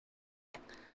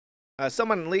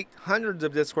Someone leaked hundreds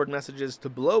of Discord messages to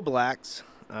Blow Blacks,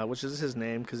 which is his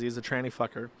name because he's a tranny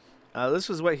fucker. This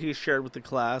was what he shared with the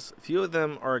class. A few of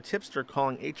them are a tipster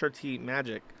calling HRT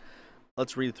magic.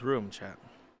 Let's read through them, chat.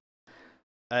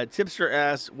 Tipster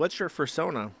asks, "What's your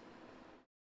persona?"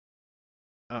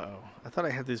 Uh-oh. I thought I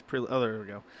had these oh, there we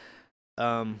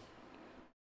go.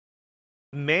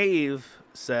 Maeve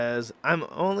says, "I'm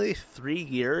only 3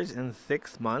 years and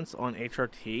 6 months on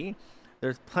HRT.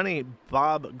 There's plenty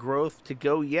Bob growth to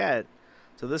go yet."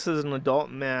 So this is an adult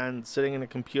man sitting in a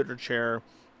computer chair,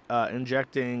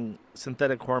 injecting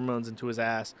synthetic hormones into his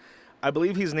ass. I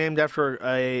believe he's named after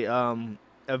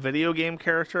a video game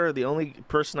character. The only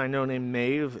person I know named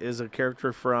Maeve is a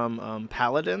character from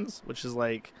Paladins, which is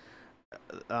like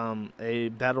a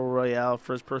battle royale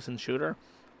first-person shooter.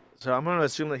 So I'm going to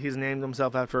assume that he's named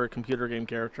himself after a computer game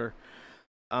character.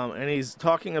 And he's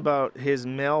talking about his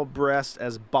male breast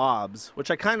as Bob's,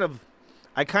 which I kind of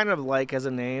like as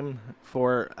a name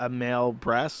for a male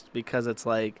breast, because it's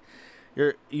like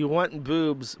you want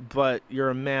boobs, but you're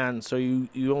a man, so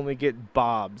you only get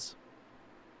Bob's.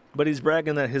 But he's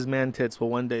bragging that his man tits will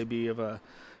one day be of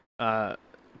a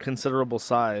considerable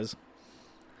size.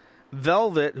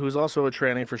 Velvet, who's also a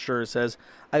tranny for sure, says,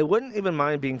 "I wouldn't even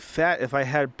mind being fat if I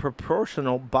had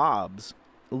proportional Bobs."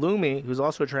 Lumi, who's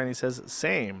also a tranny, says,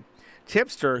 "Same."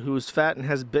 Tipster, who's fat and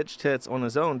has bitch tits on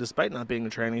his own despite not being a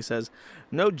tranny, says,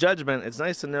 "No judgment. It's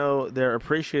nice to know they're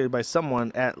appreciated by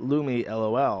someone at Lumi,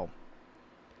 LOL."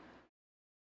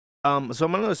 So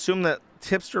I'm going to assume that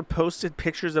Tipster posted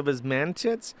pictures of his man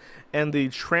tits, and the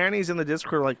trannies in the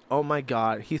Discord are like, "Oh my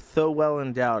god, he's so well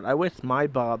endowed. I wish my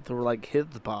Bobs were like his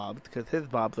Bobs, because his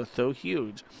Bobs are so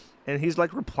huge." And he's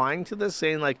like replying to this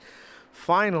saying like,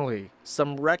 "Finally,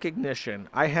 some recognition.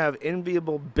 I have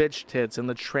enviable bitch tits in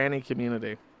the tranny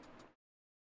community."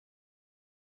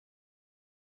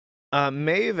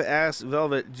 Maeve asks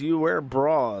Velvet, "Do you wear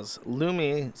bras?"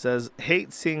 Lumi says,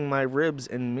 "Hate seeing my ribs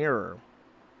in mirror."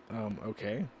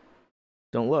 Okay.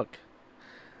 Don't look.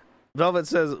 Velvet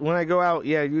says, "When I go out,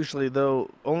 yeah, usually, though,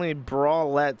 only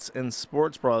bralettes and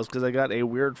sports bras because I got a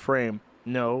weird frame."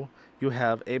 No, you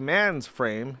have a man's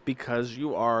frame because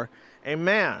you are a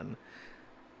man.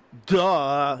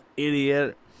 Duh,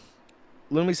 idiot.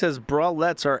 Lumi says,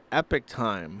 "Bralettes are epic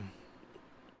time."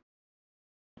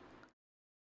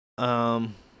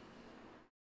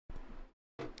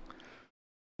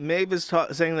 Maeve is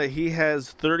saying that he has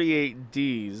 38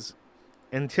 Ds,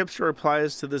 and Tipster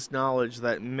replies to this knowledge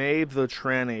that Maeve the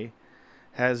tranny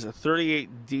has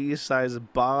 38 D-size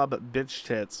Bob bitch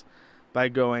tits by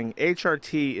going,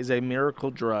 "HRT is a miracle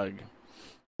drug."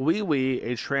 Wee Wee,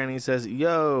 a tranny, says,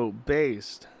 "Yo,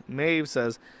 based." Maeve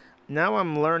says, "Now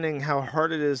I'm learning how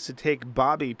hard it is to take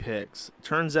Bobby pics.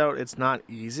 Turns out it's not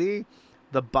easy.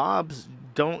 The Bobs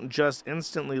don't just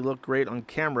instantly look great on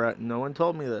camera." No one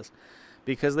told me this.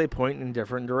 "Because they point in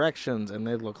different directions and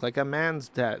they look like a man's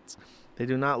tits. They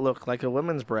do not look like a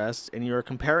woman's breast, and you are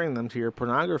comparing them to your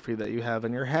pornography that you have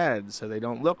in your head, so they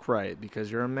don't look right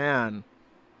because you're a man."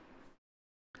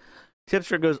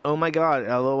 Tipster goes, "Oh my god,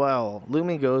 LOL."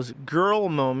 Lumi goes, "Girl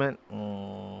moment."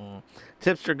 Aww.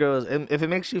 Tipster goes, "And if it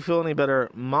makes you feel any better,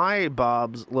 my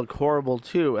Bobs look horrible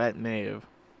too," at Maeve.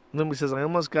 Lumi says, "I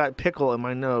almost got pickle in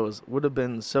my nose. Would have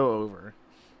been so over."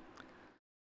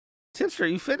 Tipster,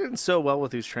 you fit in so well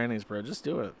with these trannies, bro. Just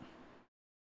do it.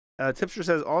 Tipster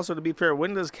says, "Also, to be fair,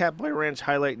 when does Catboy Ranch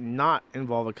highlight not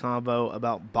involve a combo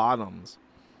about bottoms?"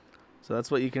 So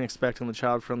that's what you can expect on the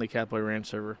child-friendly Catboy Ranch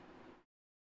server.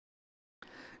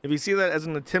 If you see that as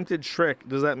an attempted trick,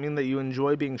 does that mean that you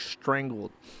enjoy being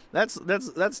strangled? That's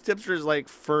Tipster's like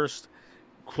first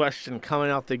question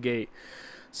coming out the gate.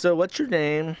 "So what's your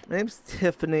name?" "My name's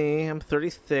Tiffany. I'm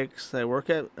 36. I work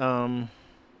at I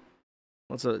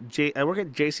work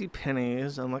at JC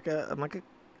Penney's. I'm like a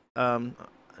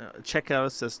checkout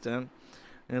assistant."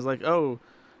 And he's like, "Oh,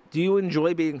 do you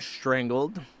enjoy being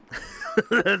strangled?"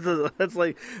 That's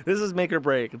like, this is make or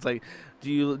break. It's like,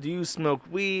 do you smoke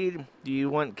weed? Do you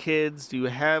want kids? Do you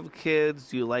have kids?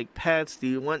 Do you like pets? Do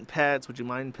you want pets? Would you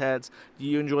mind pets? Do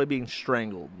you enjoy being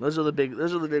strangled? Those are the big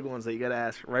ones that you gotta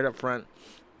ask right up front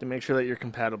to make sure that you're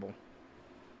compatible.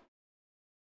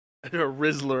 You're a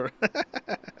Rizzler.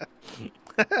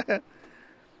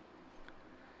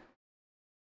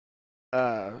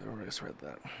 I just read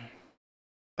that.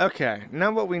 Okay,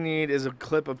 now what we need is a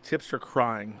clip of Tipster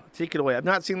crying. Take it away. I've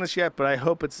not seen this yet, but I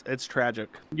hope it's tragic.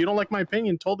 You don't like my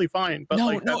opinion, totally fine. But no,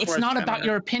 like, no, it's not about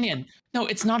your opinion. No,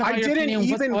 it's not about your opinion. I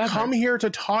didn't even whatsoever. come here to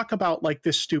talk about like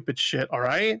this stupid shit. All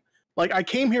right, like I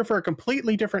came here for a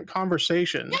completely different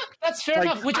conversation. Yeah, that's fair like,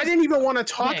 enough. I didn't even want to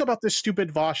talk about this stupid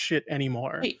Voss shit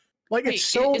anymore. Like it's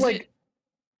so like.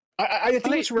 I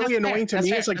think it's really annoying to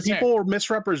me. It's like people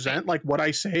misrepresent like what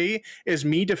I say is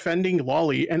me defending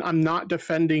Lolly, and I'm not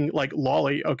defending like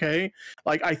Lolly. Okay,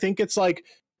 like I think it's like,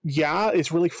 yeah,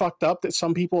 it's really fucked up that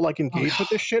some people like engage with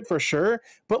this shit for sure.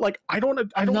 But like I don't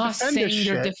not defend saying this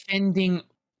you're shit. defending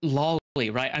Lolly,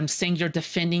 right? I'm saying you're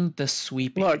defending the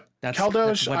sweeping. Look,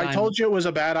 Keldos, what I told you it was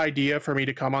a bad idea for me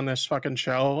to come on this fucking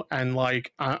show, and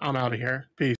like I'm out of here.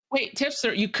 Peace. Wait,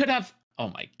 Tipster, you could have. Oh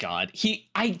my god,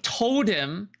 I told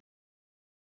him.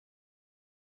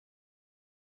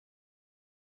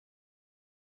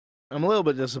 I'm a little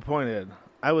bit disappointed.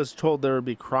 I was told there would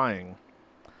be crying.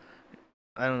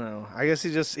 I don't know. I guess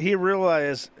he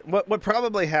realized what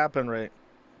probably happened, right?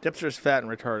 Tipster's fat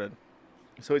and retarded.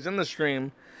 So he's in the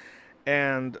stream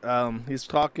and he's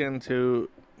talking to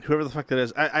whoever the fuck that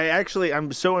is.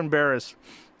 I'm so embarrassed.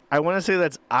 I want to say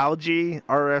that's Algae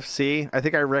RFC. I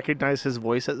think I recognize his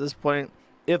voice at this point,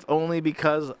 if only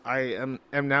because I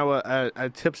am now a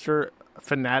Tipster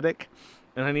fanatic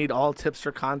and I need all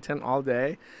Tipster content all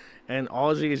day. And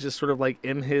Algae is just sort of like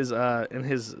in his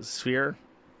sphere.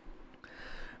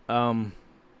 But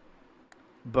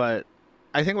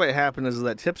I think what happened is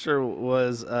that Tipster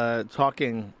was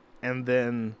talking, and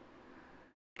then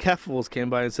Keffels came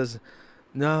by and says,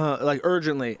 "No, like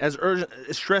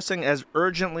stressing as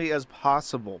urgently as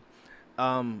possible,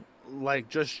 like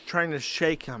just trying to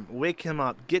shake him, wake him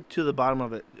up, get to the bottom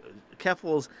of it."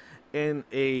 Keffels, in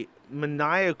a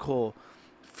maniacal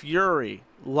fury,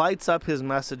 lights up his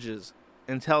messages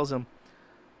and tells him,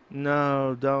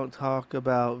 "No, don't talk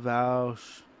about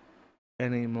Vaush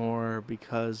anymore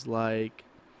because like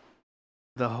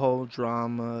the whole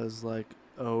drama is like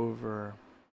over,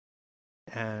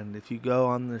 and if you go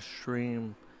on the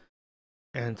stream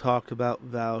and talk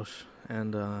about Vaush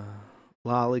and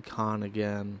Lolicon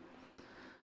again,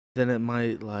 then it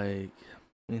might like,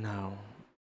 you know,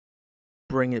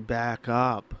 bring it back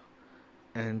up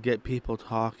and get people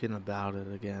talking about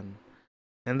it again."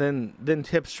 And then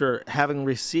Tipster, having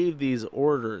received these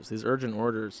orders, these urgent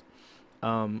orders,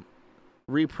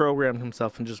 reprogrammed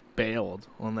himself and just bailed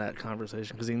on that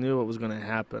conversation because he knew what was going to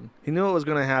happen. He knew what was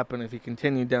going to happen if he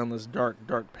continued down this dark,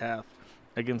 dark path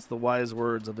against the wise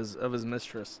words of his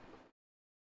mistress.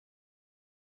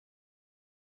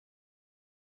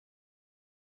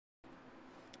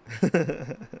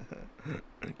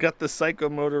 Got the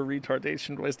psychomotor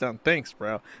retardation voice down. Thanks,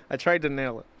 bro. I tried to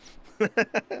nail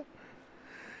it.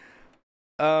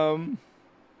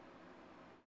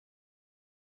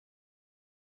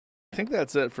 I think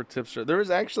that's it for Tipster. There was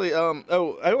actually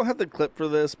oh, I don't have the clip for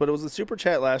this, but it was a super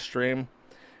chat last stream,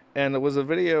 and it was a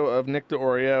video of Nick the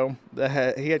Oreo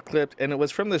that he had clipped, and it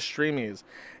was from the Streamies,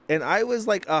 and I was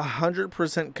like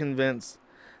 100% convinced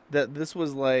that this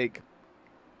was like,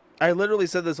 I literally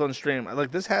said this on stream,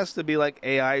 like this has to be like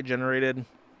AI generated.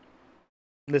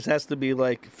 This has to be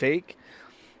like fake.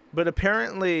 But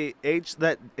apparently,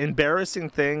 that embarrassing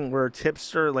thing where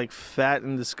Tipster, like, fat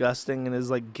and disgusting in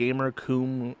his, like, gamer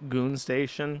goon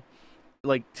station,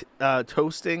 like,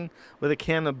 toasting with a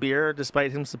can of beer,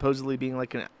 despite him supposedly being,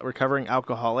 like, a recovering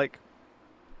alcoholic,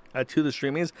 to the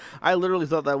Streamies. I literally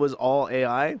thought that was all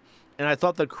AI, and I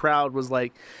thought the crowd was,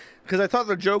 like, because I thought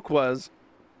the joke was,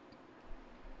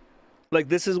 like,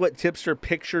 this is what Tipster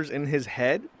pictures in his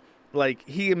head. Like,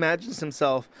 he imagines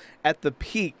himself at the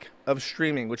peak of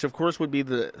streaming, which of course would be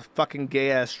the fucking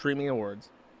gay-ass streaming awards.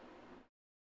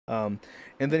 And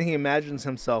then he imagines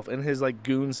himself in his, like,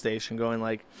 goon station going,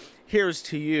 like, "Here's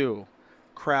to you,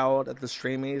 crowd at the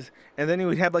Streamies." And then he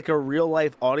would have, like, a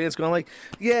real-life audience going, like,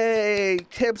 "Yay,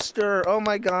 Tipster! Oh,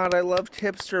 my God, I love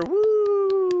Tipster!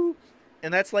 Woo!"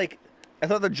 And that's, like, I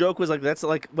thought the joke was, like, that's,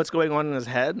 like, what's going on in his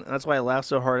head. And that's why I laughed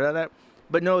so hard at it.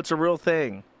 But no, it's a real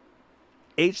thing.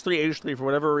 H3, for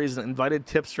whatever reason, invited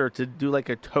Tipster to do like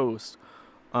a toast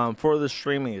for the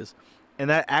Streamies, and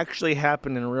that actually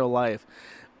happened in real life,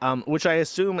 which I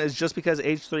assume is just because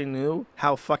H3 knew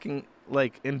how fucking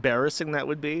like embarrassing that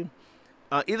would be.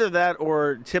 Either that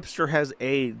or Tipster has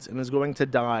AIDS and is going to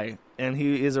die, and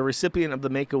he is a recipient of the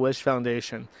Make-A-Wish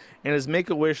Foundation, and his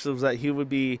Make-A-Wish was that he would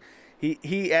be.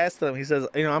 He asked them, he says,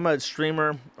 "You know, I'm a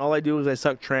streamer. All I do is I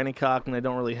suck tranny cock, and I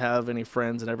don't really have any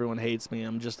friends, and everyone hates me.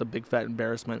 I'm just a big fat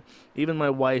embarrassment. Even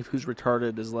my wife, who's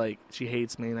retarded, is like, she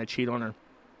hates me, and I cheat on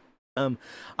her.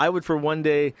 I would for one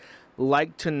day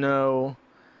like to know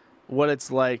what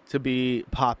it's like to be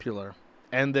popular."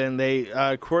 And then they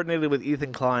coordinated with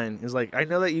Ethan Klein. He's like, "I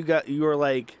know that you are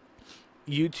like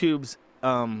YouTube's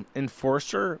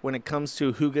enforcer when it comes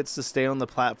to who gets to stay on the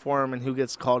platform and who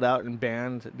gets called out and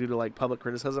banned due to like public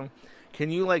criticism.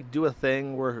 Can you like do a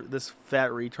thing where this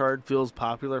fat retard feels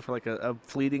popular for like a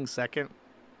fleeting second?"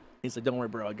 He's like, don't worry,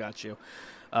 bro, I got you.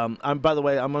 By the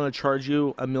way, I'm going to charge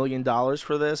you $1 million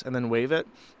for this and then waive it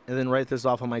and then write this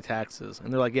off on my taxes.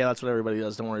 And they're like, yeah, that's what everybody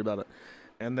does. Don't worry about it.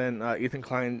 And then Ethan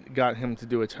Klein got him to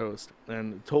do a toast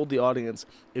and told the audience,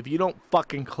 if you don't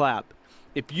fucking clap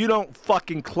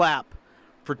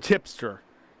for Tipster,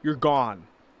 you're gone.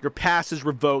 Your pass is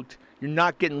revoked. You're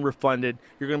not getting refunded.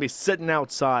 You're going to be sitting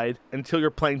outside until your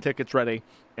plane ticket's ready,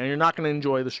 and you're not going to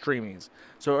enjoy the streamings.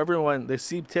 So everyone, they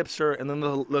see Tipster, and then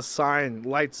the sign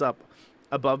lights up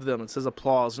above them. It says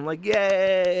applause. I'm like,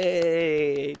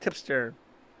 yay, Tipster.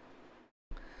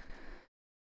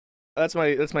 That's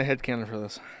my headcanon for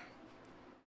this.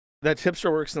 That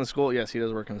Tipster works in the school? Yes, he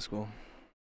does work in the school.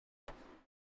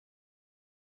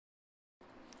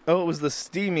 Oh, it was the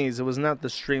Steamies. It was not the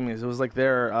Streamies. It was like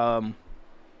their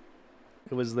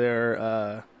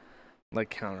like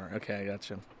counter. Okay, I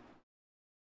gotcha.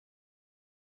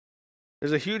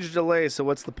 There's a huge delay, so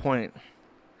what's the point?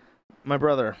 My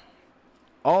brother,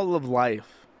 all of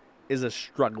life is a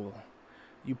struggle.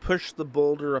 You push the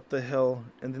boulder up the hill,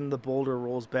 and then the boulder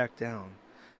rolls back down.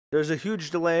 There's a huge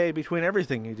delay between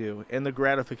everything you do and the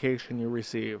gratification you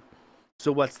receive.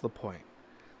 So what's the point?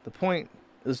 The point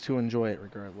is to enjoy it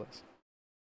regardless.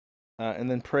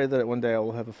 And then pray that one day I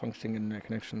will have a functioning internet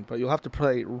connection. But you'll have to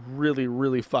pray really,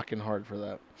 really fucking hard for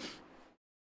that.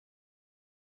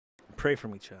 Pray for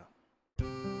me, chat.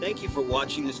 Thank you for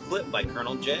watching this clip by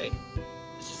Colonel J.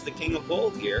 This is the King of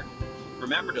Bold here.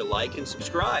 Remember to like and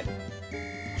subscribe.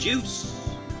 Juice!